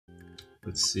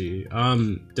Let's see.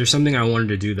 There's something I wanted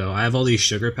to do though. I have all these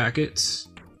sugar packets.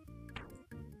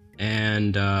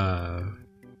 And where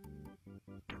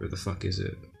the fuck is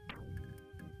it?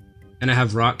 And I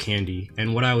have rock candy.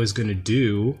 And what I was gonna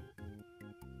do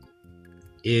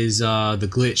is the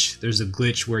glitch. There's a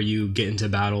glitch where you get into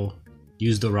battle,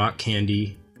 use the rock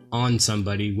candy on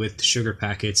somebody with sugar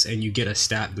packets, and you get a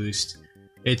stat boost.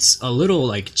 It's a little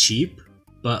like cheap,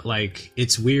 but like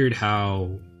it's weird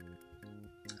how,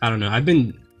 I don't know. I've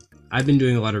been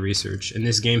doing a lot of research, and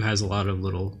this game has a lot of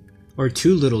little, or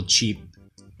two little cheap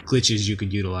glitches you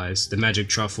could utilize: the magic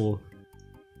truffle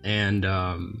and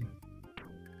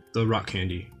the rock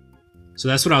candy. So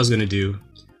that's what I was gonna do.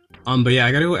 But yeah,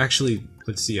 I gotta go actually.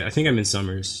 Let's see. I think I'm in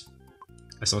Summers.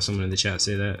 I saw someone in the chat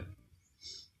say that.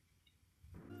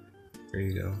 There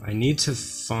you go. I need to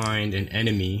find an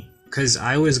enemy because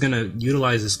I was gonna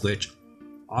utilize this glitch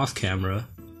off camera,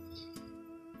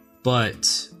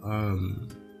 but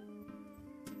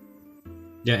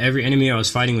yeah, every enemy I was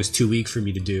fighting was too weak for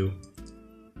me to do.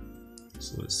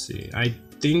 So let's see. I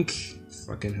think,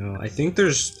 fucking hell, I think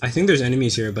there's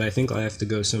enemies here, but I think I have to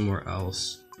go somewhere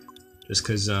else, just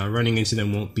because running into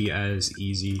them won't be as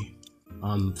easy.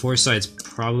 Foresight's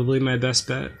probably my best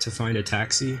bet to find a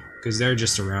taxi, because they're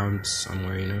just around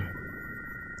somewhere, you know.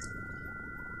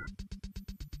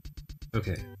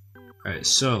 Okay, alright,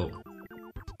 so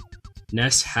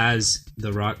Ness has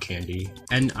the rock candy,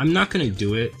 and I'm not gonna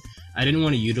do it. I didn't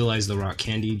want to utilize the rock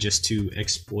candy just to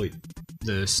exploit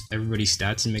everybody's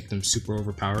stats and make them super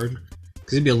overpowered,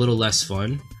 because it'd be a little less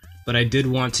fun. But I did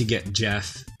want to get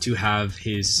Jeff to have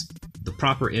the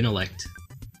proper intellect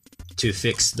to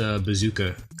fix the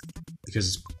bazooka,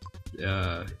 because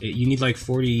you need like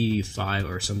 45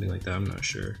 or something like that. I'm not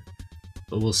sure,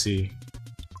 but we'll see.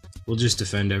 We'll just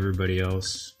defend everybody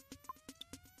else.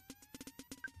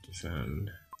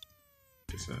 Defend.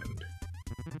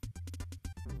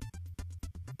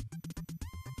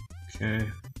 Okay.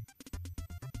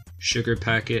 Sugar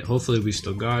packet. Hopefully we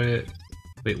still got it.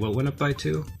 Wait, what went up by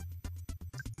 2?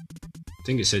 I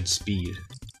think it said speed.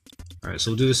 Alright,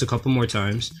 so we'll do this a couple more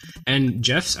times. And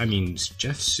Jeff's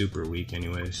super weak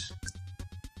anyways.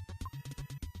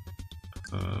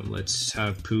 Let's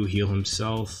have Pooh heal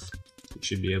himself. He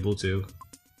should be able to.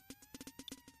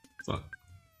 Fuck.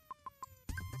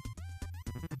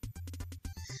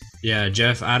 Yeah,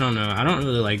 Jeff, I don't know. I don't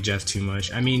really like Jeff too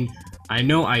much. I mean, I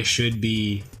know I should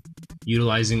be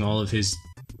utilizing all of his,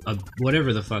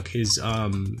 whatever the fuck, his,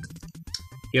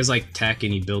 he has like tech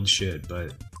and he builds shit,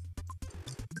 but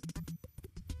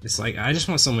it's like, I just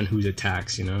want someone who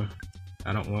attacks, you know?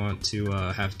 I don't want to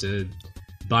have to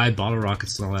buy bottle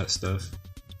rockets and all that stuff.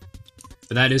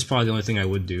 But that is probably the only thing I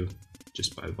would do,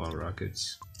 just buy bottle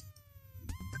rockets.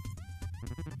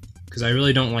 Because I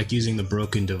really don't like using the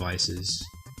broken devices,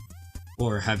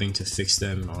 or having to fix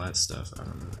them and all that stuff, I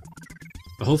don't know.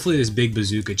 But hopefully this big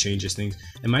bazooka changes things.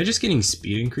 Am I just getting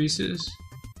speed increases?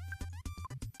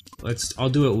 I'll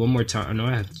do it one more time. Oh, no,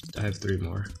 I have 3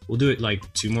 more. We'll do it like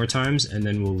 2 more times and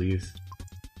then we'll leave.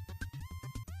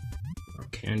 Oh,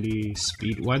 candy,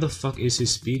 speed. Why the fuck is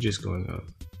his speed just going up?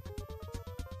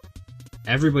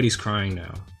 Everybody's crying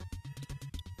now.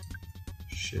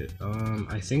 Shit.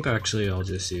 I think actually I'll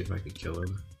just see if I could kill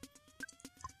him.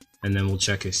 And then we'll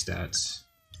check his stats.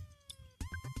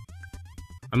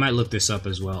 I might look this up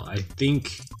as well. I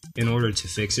think in order to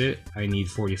fix it, I need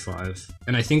 45.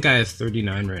 And I think I have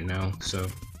 39 right now, so.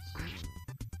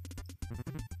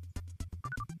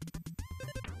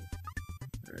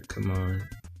 Alright, come on.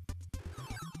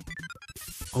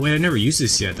 Oh wait, I never used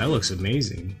this yet. That looks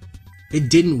amazing. It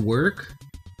didn't work?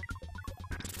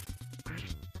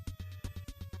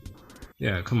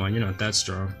 Yeah, come on, you're not that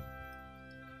strong.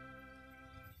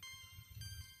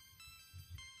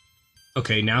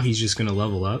 Okay, now he's just gonna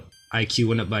level up. IQ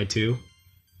went up by 2.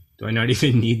 Do I not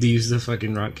even need to use the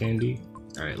fucking rock candy?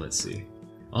 Alright, let's see.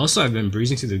 Also, I've been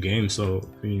breezing through the game, so,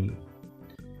 I mean,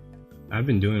 I've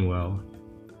been doing well.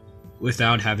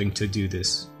 Without having to do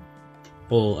this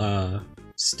whole,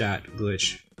 stat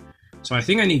glitch. So I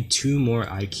think I need 2 more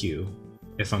IQ,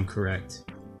 if I'm correct.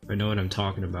 If I know what I'm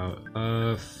talking about.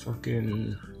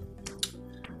 Fucking...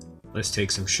 Let's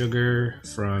take some sugar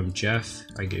from Jeff.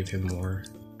 I gave him more,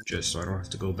 just so I don't have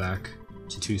to go back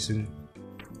to too soon.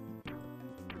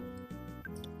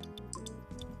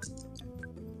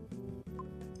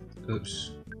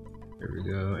 Oops. There we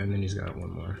go, and then he's got 1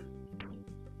 more.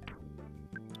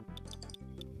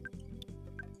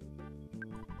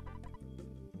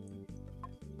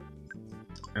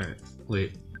 Alright,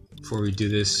 wait. Before we do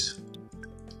this...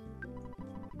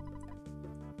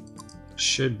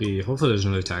 Should be... Hopefully there's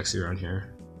another taxi around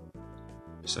here.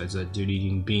 Besides that dude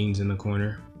eating beans in the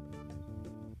corner.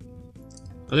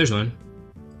 Oh, there's one.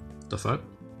 The fuck?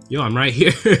 Yo, I'm right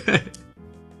here.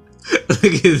 Look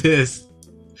at this.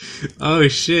 Oh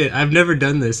shit, I've never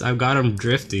done this. I've got him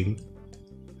drifting.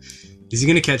 Is he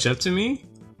gonna catch up to me?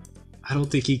 I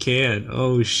don't think he can.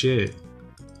 Oh shit.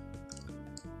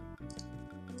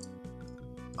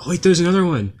 Oh wait, there's another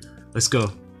one. Let's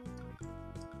go.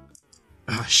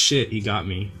 Ah shit, he got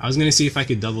me. I was gonna see if I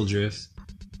could double drift.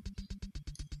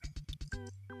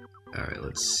 Alright,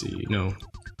 let's see. No.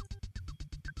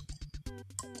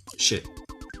 Shit.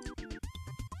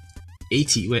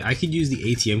 Wait, I could use the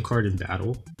ATM card in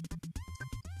battle?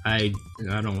 I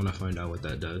don't want to find out what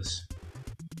that does.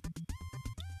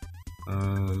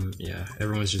 Yeah,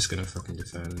 everyone's just gonna fucking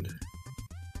defend.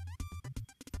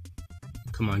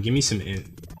 Come on, give me some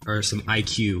or some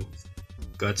IQ.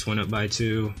 Guts went up by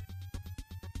 2.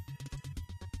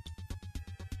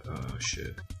 Oh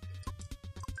shit.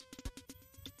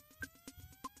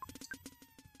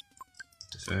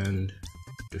 Defend,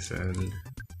 defend,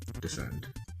 defend.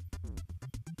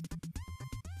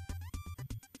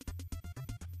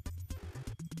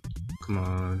 Come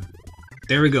on.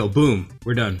 There we go, boom,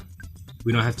 we're done.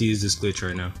 We don't have to use this glitch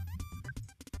right now.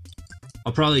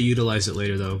 I'll probably utilize it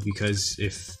later though, because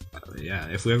if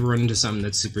we ever run into something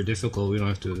that's super difficult, we don't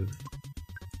have to.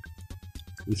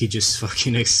 We could just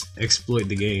fucking exploit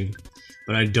the game,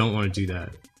 but I don't want to do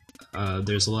that.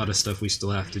 There's a lot of stuff we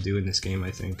still have to do in this game,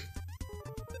 I think.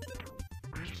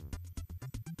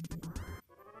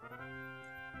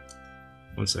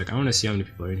 One sec, I want to see how many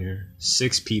people are in here.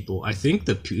 6 people. I think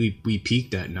we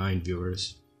peaked at 9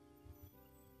 viewers.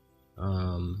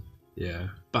 Yeah,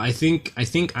 but I think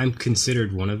I'm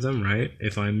considered one of them, right?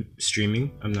 If I'm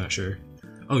streaming, I'm not sure.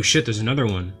 Oh shit, there's another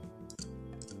one.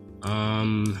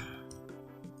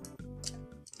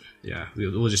 Yeah,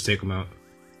 we'll just take them out.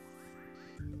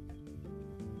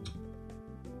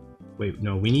 Wait,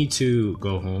 no, we need to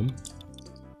go home.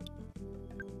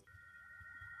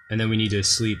 And then we need to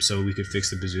sleep so we could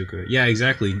fix the bazooka. Yeah,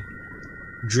 exactly.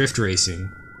 Drift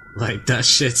racing. Like, that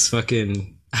shit's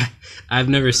fucking... I've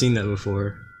never seen that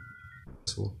before.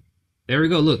 There we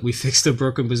go, look, we fixed the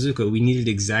broken bazooka. We needed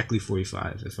exactly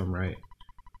 45, if I'm right.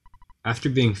 After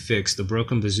being fixed, the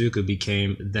broken bazooka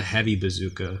became the heavy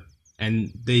bazooka.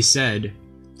 And they said,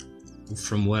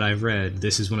 from what I've read,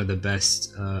 this is one of the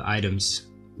best items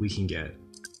we can get.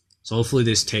 So hopefully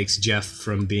this takes Jeff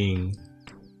from being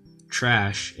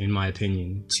trash, in my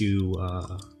opinion,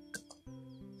 to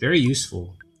very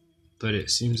useful. But it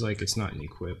seems like it's not an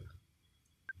equip.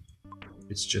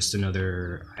 It's just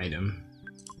another item.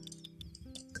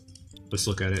 Let's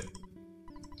look at it.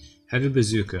 Heavy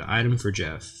bazooka, item for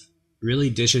Jeff. Really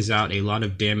dishes out a lot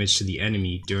of damage to the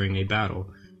enemy during a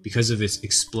battle because of its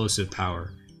explosive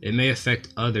power. It may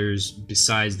affect others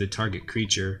besides the target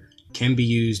creature. Can be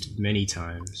used many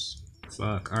times.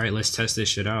 Fuck. Alright, let's test this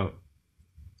shit out.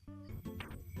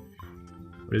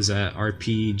 What is that?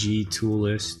 RPG tool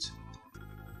list.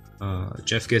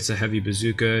 Jeff gets a heavy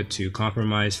bazooka to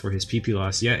compromise for his PP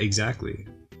loss. Yeah, exactly.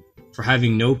 For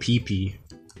having no PP,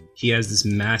 he has this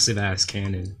massive ass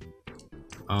cannon.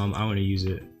 I want to use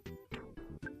it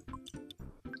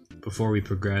before we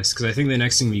progress, because I think the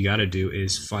next thing we gotta do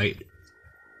is fight.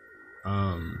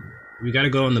 We gotta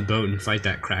go on the boat and fight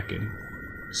that Kraken,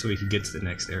 so we can get to the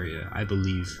next area, I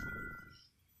believe.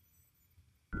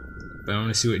 But I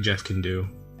want to see what Jeff can do.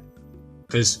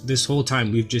 Because this whole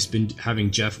time we've just been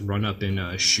having Jeff run up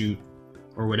and shoot,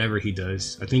 or whatever he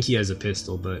does. I think he has a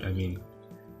pistol, but I mean,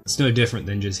 it's no different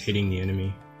than just hitting the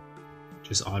enemy.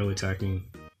 Just auto-attacking.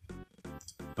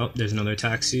 Oh, there's another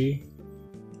taxi.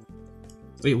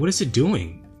 Wait, what is it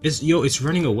doing? It's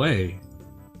running away.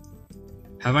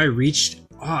 Have I reached...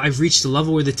 Oh, I've reached the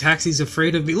level where the taxi's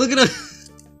afraid of me. Look at him!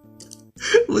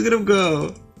 Look at him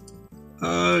go!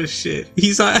 Oh shit.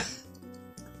 He's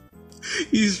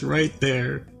right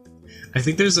there. I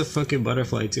think there's a fucking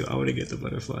butterfly too. I want to get the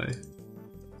butterfly.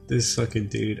 This fucking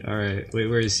dude. Alright, wait,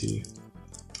 where is he?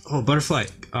 Oh, butterfly.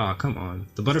 Oh, come on.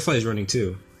 The butterfly is running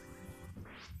too.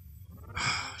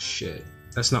 Oh, shit.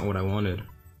 That's not what I wanted.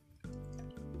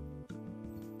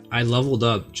 I leveled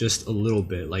up just a little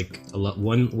bit, like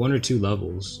one or two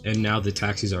levels, and now the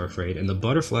taxis are afraid, and the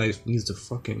butterfly needs to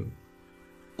fucking...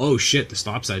 Oh shit, the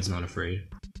stop sign's not afraid.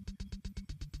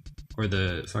 Or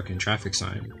the fucking traffic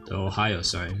sign, the Ohio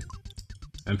sign.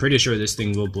 I'm pretty sure this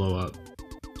thing will blow up.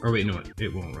 Or wait, no,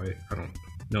 it won't, right? I don't...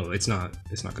 No, it's not.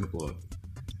 It's not gonna blow up.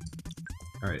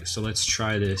 Alright, so let's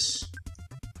try this.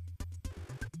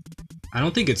 I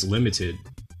don't think it's limited,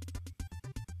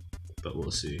 but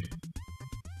we'll see.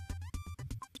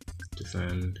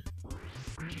 Defend.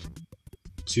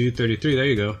 233, there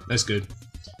you go. That's good.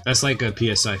 That's like a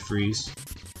PSI freeze.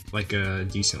 Like a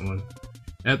decent one.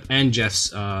 Yep, and Jeff's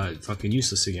fucking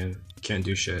useless again. Can't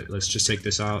do shit. Let's just take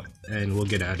this out and we'll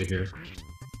get out of here.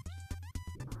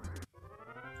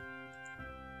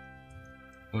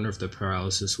 Wonder if the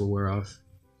paralysis will wear off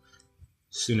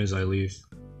as soon as I leave.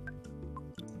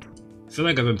 I feel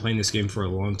like I've been playing this game for a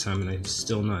long time and I'm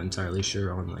still not entirely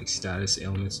sure on like status,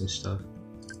 ailments, and stuff.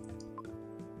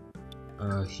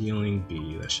 Healing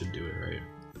B, that should do it, right?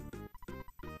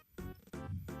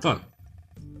 Fuck.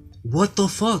 What the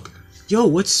fuck? Yo,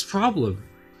 what's the problem?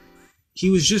 He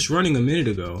was just running a minute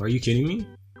ago. Are you kidding me?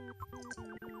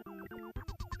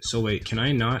 So wait, can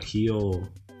I not heal?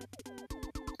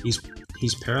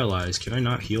 He's paralyzed. Can I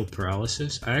not heal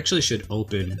paralysis? I actually should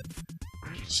open.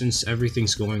 Since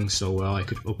everything's going so well, I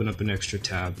could open up an extra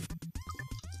tab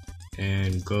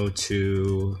and go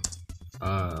to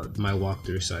my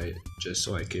walkthrough site just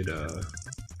so I could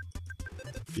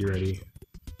be ready.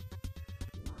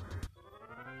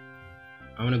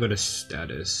 I want to go to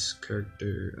status,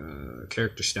 character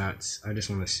stats. I just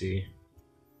want to see.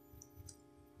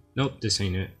 Nope, this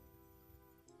ain't it.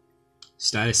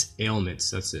 Status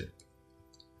ailments, that's it.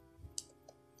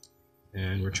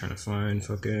 And we're trying to find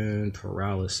fucking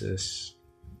paralysis.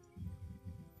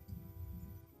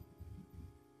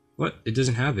 What? It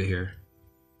doesn't have it here.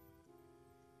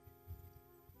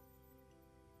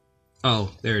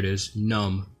 Oh, there it is.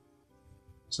 Numb.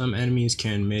 Some enemies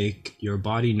can make your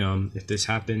body numb. If this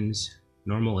happens,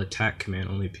 normal attack command,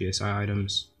 only PSI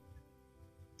items.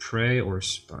 Prey or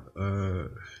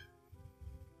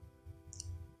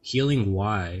healing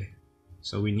Y.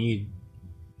 So we need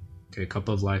a cup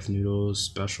of life noodles,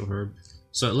 special herb.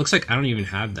 So it looks like I don't even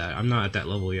have that. I'm not at that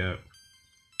level yet.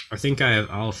 I think I have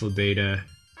alpha, beta,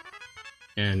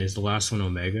 and is the last one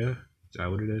omega? Is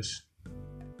that what it is?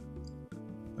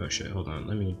 Oh shit, hold on.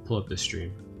 Let me pull up this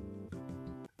stream.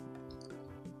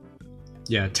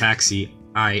 Yeah, taxi.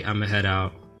 I'm gonna head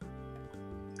out.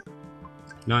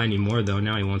 Not anymore though,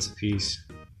 now he wants a piece.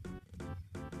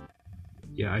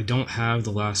 Yeah, I don't have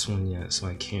the last one yet, so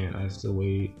I can't. I have to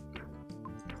wait.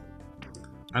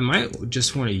 I might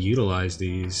just want to utilize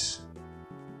these.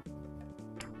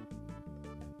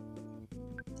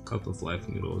 Cup of life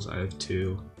noodles, I have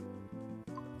 2.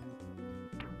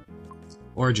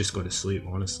 Or just go to sleep,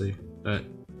 honestly.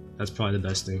 That's probably the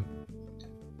best thing.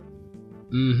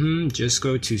 Just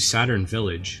go to Saturn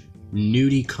Village.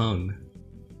 Nudie Kung.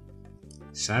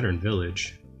 Saturn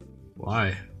Village.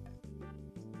 Why?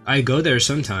 I go there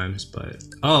sometimes, but...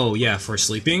 Oh, yeah, for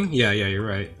sleeping? Yeah, you're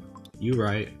right. You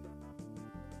right.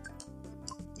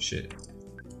 Shit.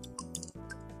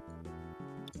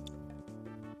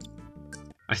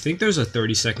 I think there's a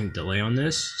 30-second delay on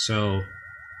this, so...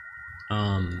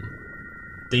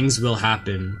 things will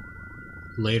happen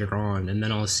later on, and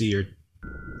then I'll see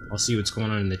what's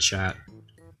going on in the chat,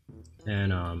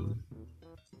 and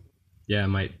yeah,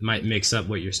 might mix up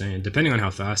what you're saying depending on how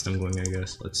fast I'm going, I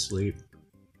guess. Let's sleep.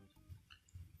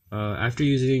 After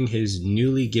using his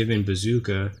newly given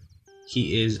bazooka,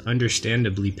 he is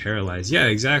understandably paralyzed. Yeah,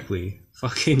 exactly.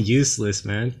 Fucking useless,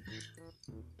 man.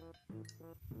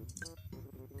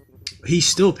 He's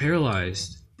still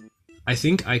paralyzed. I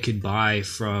think I could buy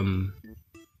from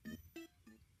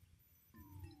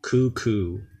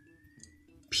Cuckoo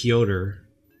Piotr,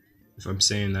 if I'm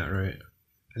saying that right.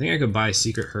 I think I could buy a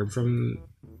secret herb from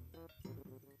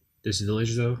this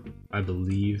village though, I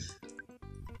believe.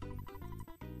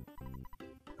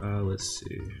 Let's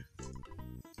see.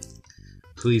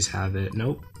 Please have it.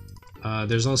 Nope.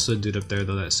 There's also a dude up there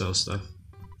though that sells stuff.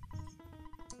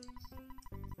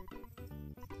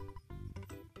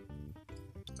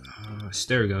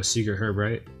 There we go. Secret herb,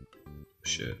 right?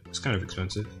 Shit, it's kind of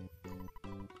expensive.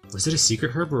 Was it a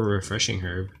secret herb or a refreshing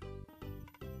herb?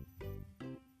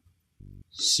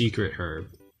 Secret herb.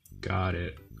 Got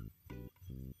it.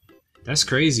 That's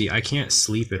crazy. I can't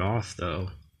sleep it off though.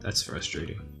 That's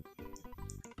frustrating.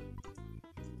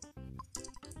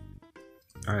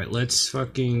 Alright, let's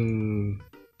fucking...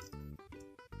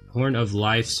 Horn of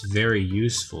Life's very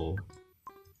useful.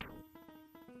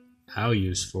 How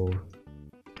useful?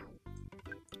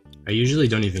 I usually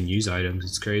don't even use items,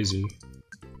 it's crazy.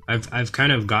 I've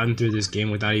kind of gotten through this game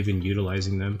without even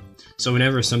utilizing them. So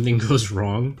whenever something goes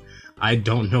wrong, I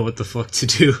don't know what the fuck to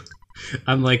do.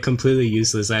 I'm like completely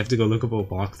useless. I have to go look up a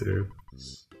walkthrough.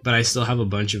 But I still have a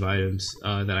bunch of items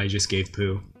that I just gave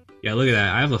Pooh. Yeah, look at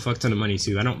that. I have a fuck ton of money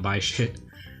too. I don't buy shit.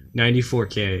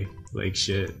 94k. Like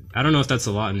shit. I don't know if that's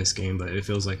a lot in this game, but it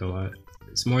feels like a lot.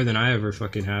 It's more than I ever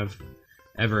fucking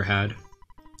ever had.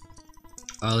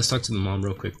 Let's talk to the mom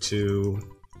real quick too.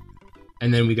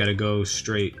 And then we gotta go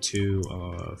straight to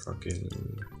fucking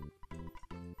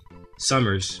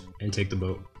Summers and take the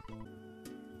boat.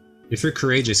 If you're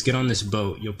courageous, get on this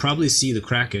boat. You'll probably see the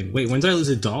Kraken. Wait, when did I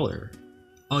lose $1?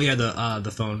 Oh yeah,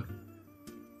 the phone.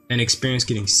 And experience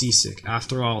getting seasick.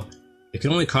 After all, it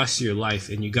can only cost you your life,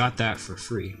 and you got that for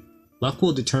free. Luck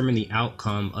will determine the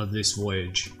outcome of this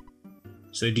voyage.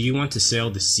 So do you want to sail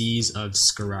the seas of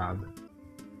Scarab?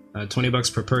 20 bucks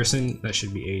per person. That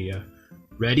should be 80, yeah.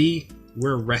 Ready?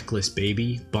 We're reckless,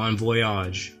 baby. Bon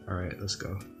voyage. Alright, let's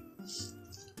go.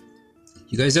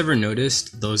 You guys ever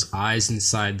noticed those eyes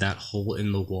inside that hole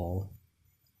in the wall?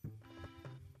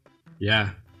 Yeah,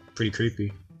 pretty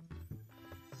creepy.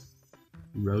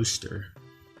 Roaster.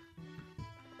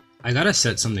 I gotta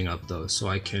set something up though, so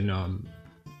I can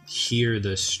hear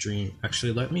the stream.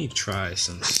 Actually, let me try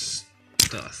some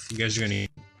stuff. You guys are gonna need...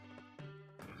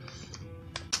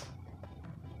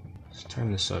 Let's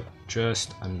turn this up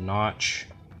just a notch.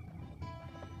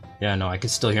 Yeah, no, I can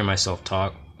still hear myself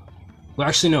talk. Well,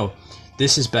 actually, no.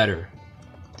 This is better.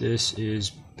 This is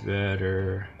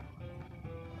better.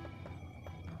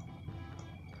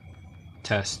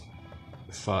 Test.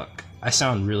 Fuck. I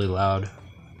sound really loud.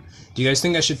 Do you guys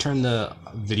think I should turn the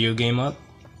video game up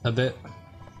a bit?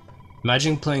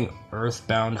 Imagine playing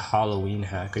Earthbound Halloween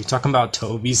Hack. Are you talking about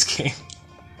Toby's game?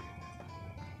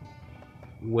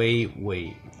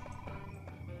 Wait.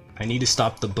 I need to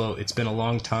stop the boat. It's been a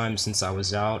long time since I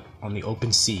was out on the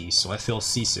open sea, so I feel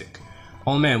seasick.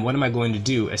 Oh man, what am I going to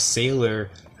do? A sailor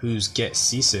who's get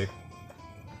seasick?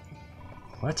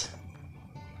 What?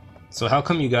 So how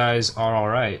come you guys are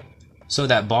alright? So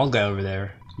that bald guy over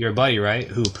there, your buddy, right?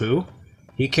 Who, Pooh?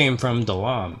 He came from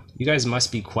Dalam. You guys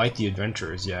must be quite the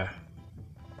adventurers, yeah.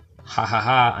 Ha ha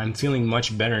ha, I'm feeling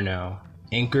much better now.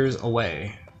 Anchors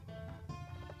away.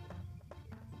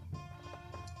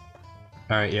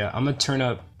 Alright, yeah, I'm gonna turn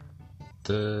up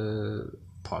the...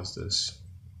 Pause this.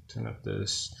 Turn up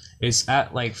this. It's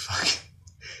at like fuck.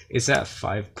 It's at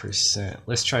 5%.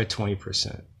 Let's try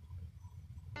 20%.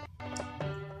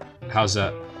 How's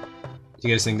that? Do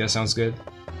you guys think that sounds good?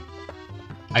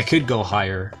 I could go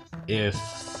higher if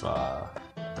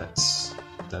that's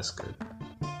good.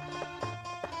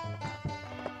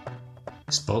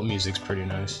 This boat music's pretty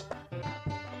nice.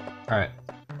 Alright.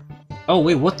 Oh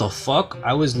wait, what the fuck?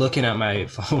 I was looking at my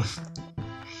phone.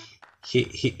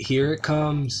 Here it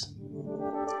comes.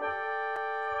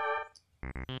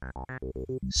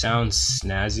 Sounds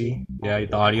snazzy. Yeah,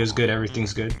 the audio's good,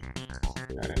 everything's good.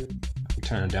 Alright.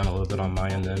 Turn it down a little bit on my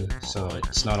end then, so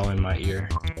it's not all in my ear.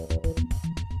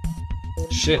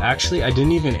 Shit, actually, I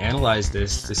didn't even analyze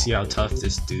this to see how tough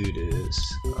this dude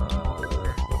is.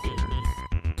 Okay.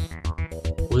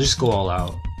 We'll just go all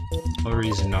out. No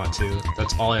reason not to.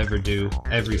 That's all I ever do.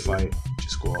 Every fight,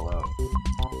 just go all out.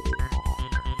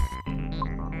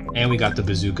 And we got the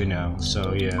bazooka now,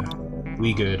 so yeah,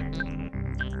 we good.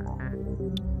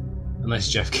 Unless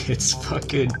Jeff gets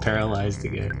fucking paralyzed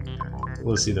again.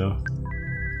 We'll see though.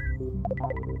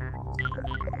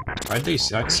 Why'd they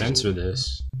censor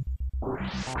this?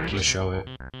 I'm gonna show it.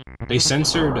 They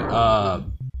censored,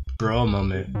 bro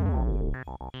moment.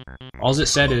 All it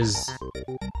said is,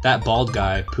 that bald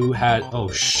guy, Pooh had- oh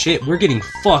shit, we're getting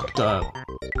fucked up!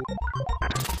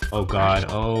 Oh god,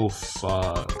 oh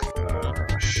fuck.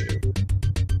 Shit.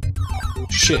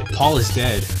 Shit, Paul is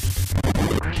dead.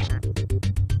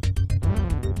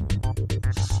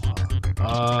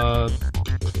 Fuck.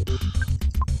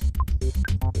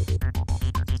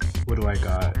 What do I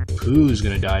got? Pooh's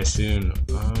gonna die soon.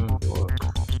 Oh, fuck.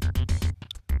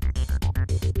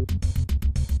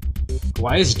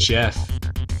 Why is Jeff,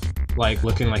 like,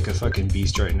 looking like a fucking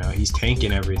beast right now? He's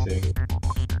tanking everything.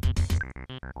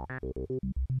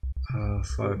 Oh,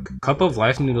 fuck. Cup of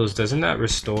life noodles, doesn't that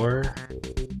restore?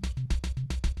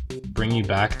 Bring you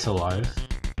back to life?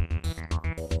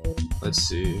 Let's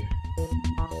see.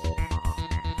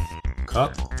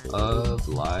 Cup of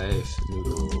life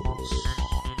noodles.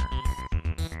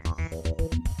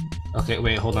 Okay,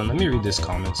 wait, hold on. Let me read this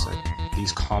comment.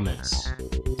 These comments.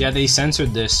 Yeah, they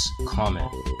censored this comment.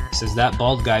 It says that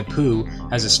bald guy Pooh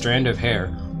has a strand of hair.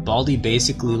 Baldy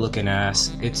basically looking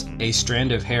ass. It's a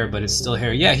strand of hair, but it's still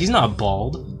hair. Yeah, he's not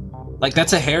bald. Like,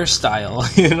 that's a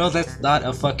hairstyle. You know, that's not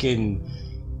a fucking...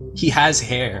 He has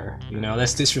hair. You know,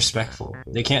 that's disrespectful.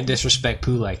 They can't disrespect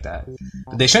Pooh like that.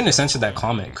 But they shouldn't have censored that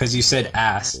comment, because you said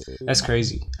ass. That's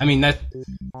crazy. I mean, that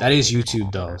is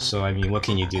YouTube, though. So, I mean, what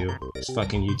can you do? It's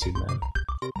fucking YouTube, man.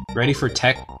 Ready for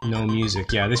techno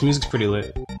music. Yeah, this music's pretty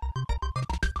lit.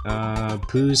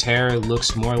 Pooh's hair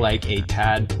looks more like a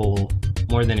tadpole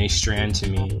more than a strand to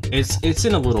me. It's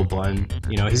in a little bun.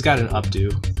 You know, he's got an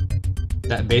updo.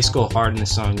 That bass go hard in the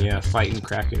song, yeah. Fighting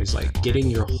Kraken is like getting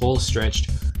your hole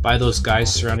stretched by those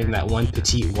guys surrounding that one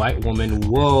petite white woman.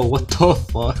 Whoa, what the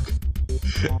fuck?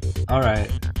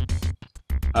 Alright.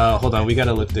 Hold on, we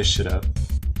gotta look this shit up.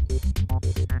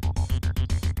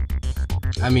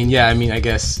 I mean, yeah, I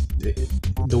guess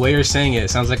the way you're saying it, it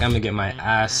sounds like I'm gonna get my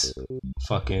ass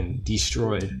fucking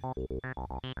destroyed.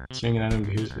 Carrying an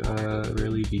item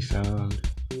rarely be found.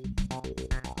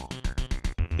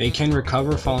 They can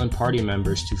recover fallen party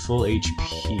members to full HP.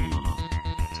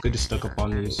 It's good to stock up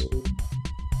on these.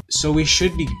 So we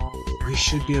should be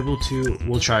able to.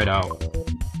 We'll try it out.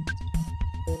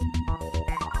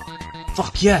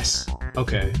 Fuck yes.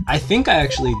 Okay, I think I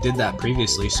actually did that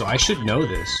previously, so I should know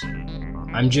this.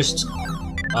 I'm just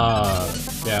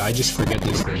yeah, I just forget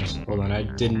these things. Hold on, I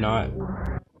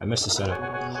messed the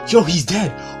setup. Yo, he's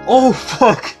dead. Oh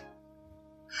fuck.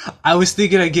 I was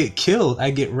thinking I'd get killed.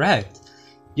 I get wrecked.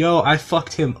 Yo, I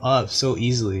fucked him up so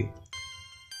easily.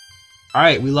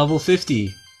 Alright, we level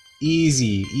 50.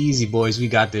 Easy, easy boys, we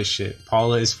got this shit.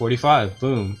 Paula is 45,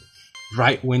 boom.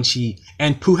 Right when she...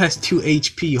 And Pooh has 2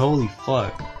 HP, holy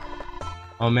fuck.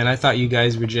 Oh man, I thought you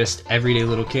guys were just everyday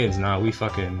little kids. Nah, we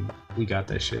got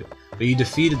that shit. But you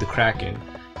defeated the Kraken.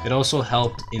 It also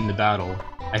helped in the battle.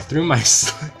 I threw my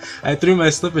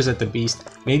slippers at the beast.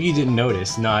 Maybe you didn't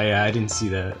notice. Nah, yeah, I didn't see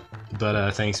that.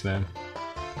 But thanks, man.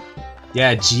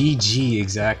 Yeah, GG,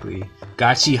 exactly.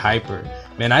 Gachi Hyper.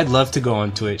 Man, I'd love to go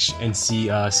on Twitch and see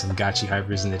some Gachi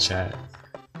Hypers in the chat.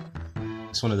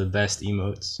 It's one of the best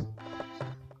emotes.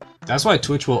 That's why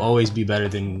Twitch will always be better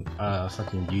than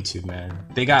fucking YouTube, man.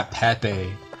 They got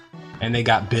Pepe, and they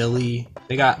got Billy.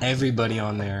 They got everybody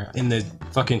on there in the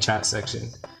fucking chat section.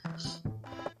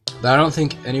 But I don't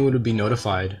think anyone would be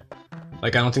notified.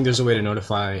 Like, I don't think there's a way to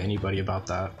notify anybody about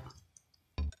that.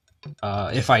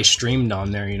 If I streamed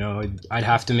on there, you know, I'd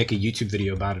have to make a YouTube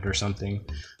video about it or something,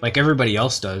 like everybody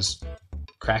else does.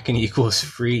 Kraken equals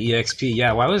free EXP.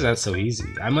 Yeah, why was that so easy?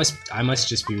 I must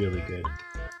just be really good.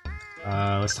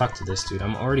 Let's talk to this dude.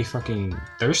 I'm already fucking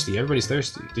thirsty. Everybody's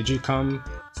thirsty. Did you come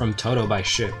from Toto by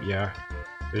ship? Yeah.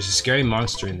 There's a scary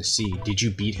monster in the sea. Did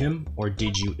you beat him or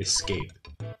did you escape?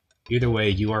 Either way,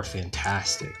 you are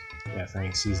fantastic. Yeah,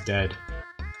 thanks. He's dead.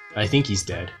 I think he's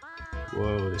dead.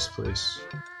 Whoa, this place.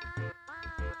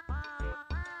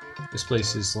 This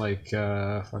place is like,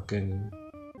 fucking...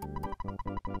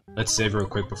 Let's save real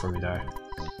quick before we die.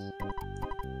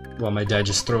 Well, my dad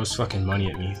just throws fucking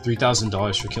money at me.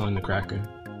 $3,000 for killing the Kraken.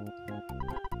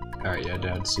 Alright, yeah,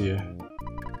 Dad, see ya.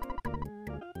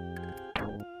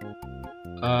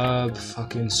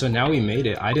 Fucking... So now we made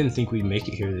it. I didn't think we'd make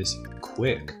it here this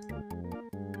quick.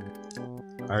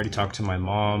 I already talked to my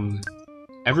mom.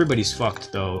 Everybody's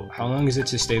fucked, though. How long is it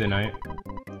to stay the night?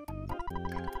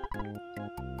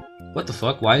 What the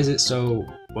fuck? Why is it so...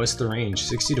 What's the range?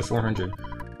 60 to 400.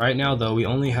 Right now, though, we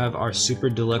only have our super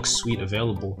deluxe suite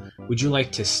available. Would you like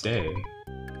to stay?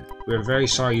 We're very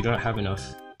sorry you don't have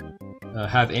enough.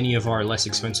 Have any of our less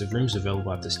expensive rooms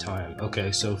available at this time.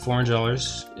 Okay, so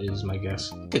 $400 is my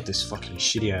guess. Look at this fucking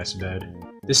shitty ass bed.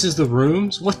 This is the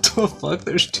rooms? What the fuck?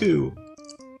 There's 2.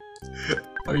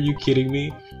 Are you kidding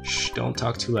me? Shh, don't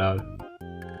talk too loud.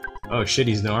 Oh shit,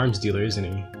 he's an arms dealer, isn't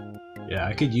he? Yeah,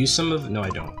 I could use some of... No, I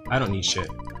don't. I don't need shit.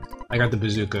 I got the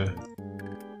bazooka.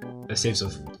 That saves a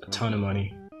ton of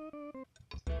money.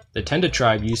 The Tenda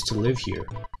tribe used to live here.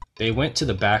 They went to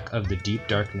the back of the deep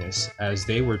darkness as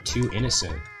they were too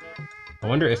innocent. I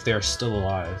wonder if they are still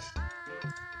alive.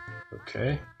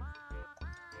 Okay.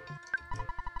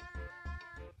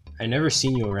 I never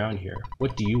seen you around here.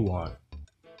 What do you want?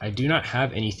 I do not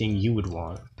have anything you would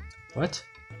want. What?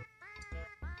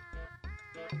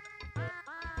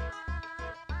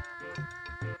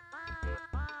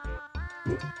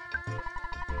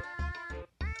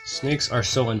 Snakes are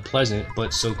so unpleasant,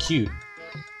 but so cute.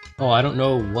 Oh, I don't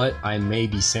know what I may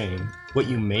be saying. What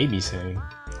you may be saying.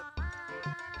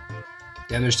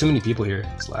 Damn, there's too many people here.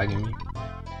 It's lagging me.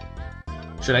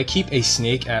 Should I keep a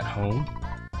snake at home?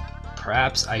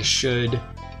 Perhaps I should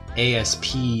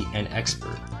ASP an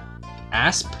expert.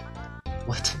 ASP?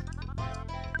 What?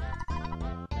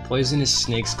 Poisonous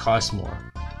snakes cost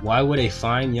more. Why would a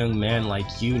fine young man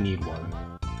like you need one?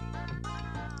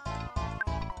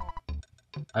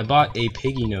 I bought a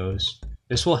piggy nose.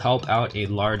 This will help out a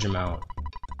large amount.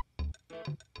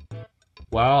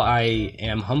 While I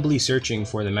am humbly searching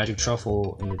for the magic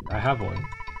truffle, I have one.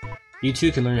 You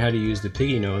too can learn how to use the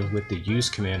piggy nose with the use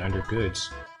command under goods.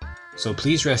 So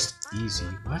please rest easy.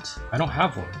 What? I don't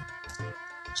have one.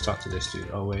 Let's talk to this dude.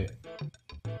 Oh wait.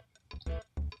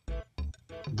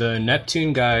 The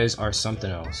Neptune guys are something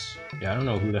else. Yeah, I don't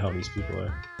know who the hell these people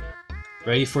are.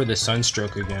 Ready for the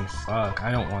sunstroke again. Fuck,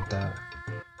 I don't want that.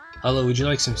 Hello, would you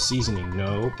like some seasoning?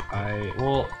 Nope.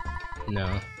 Well,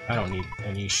 no. I don't need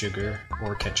any sugar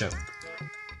or ketchup.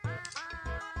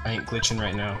 I ain't glitching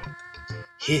right now.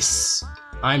 Hiss!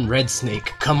 I'm Red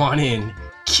Snake. Come on in.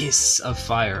 Kiss of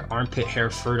fire. Armpit hair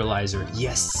fertilizer.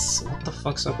 Yes! What the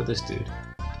fuck's up with this dude?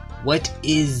 What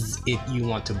is it you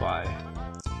want to buy?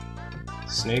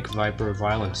 Snake Viper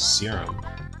Violent Serum.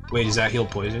 Wait, does that heal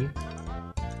poison?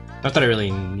 Not that I really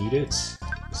need it.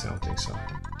 I don't think so.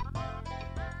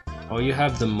 Oh, you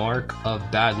have the mark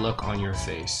of bad luck on your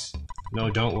face.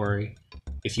 No, don't worry.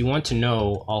 If you want to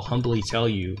know, I'll humbly tell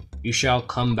you, you shall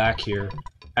come back here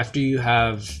after you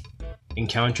have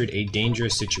encountered a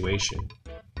dangerous situation.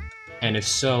 And if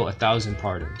so, 1,000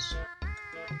 pardons.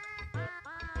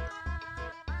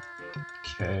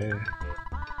 Okay.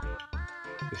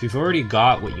 If you've already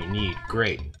got what you need,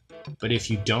 great. But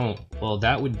if you don't, well,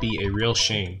 that would be a real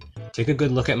shame. Take a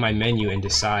good look at my menu and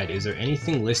decide, is there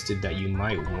anything listed that you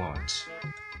might want?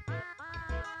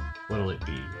 What'll it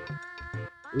be?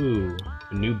 Ooh,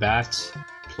 a new bat,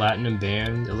 platinum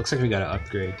band. It looks like we gotta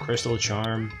upgrade. Crystal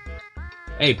charm.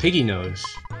 Hey, piggy nose.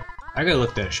 I gotta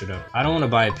look that shit up. I don't want to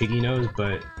buy a piggy nose,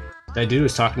 but that dude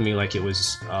was talking to me like it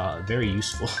was very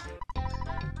useful.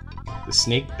 The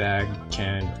snake bag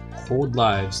can hold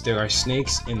lives. There are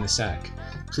snakes in the sack.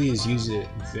 Please use it.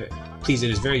 Please,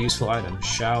 it is a very useful item.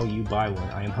 Shall you buy one?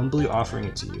 I am humbly offering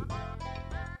it to you.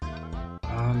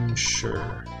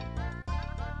 Sure.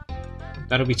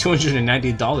 That'll be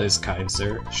 $290, kind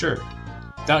sir. Sure.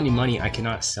 Without any money, I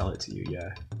cannot sell it to you. Yeah,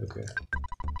 okay.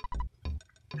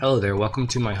 Hello there, welcome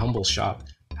to my humble shop.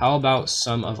 How about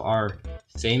some of our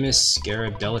famous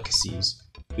scarab delicacies?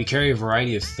 We carry a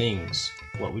variety of things.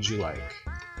 What would you like?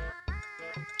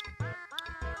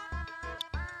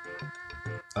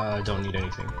 Don't need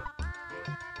anything.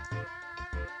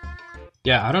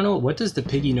 Yeah, I don't know, what does the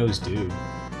piggy nose do?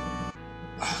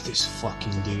 Oh, this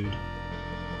fucking dude.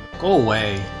 Go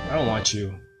away, I don't want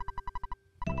you.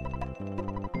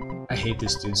 I hate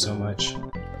this dude so much.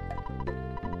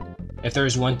 If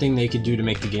there's one thing they could do to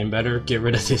make the game better, get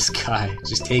rid of this guy.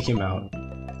 Just take him out.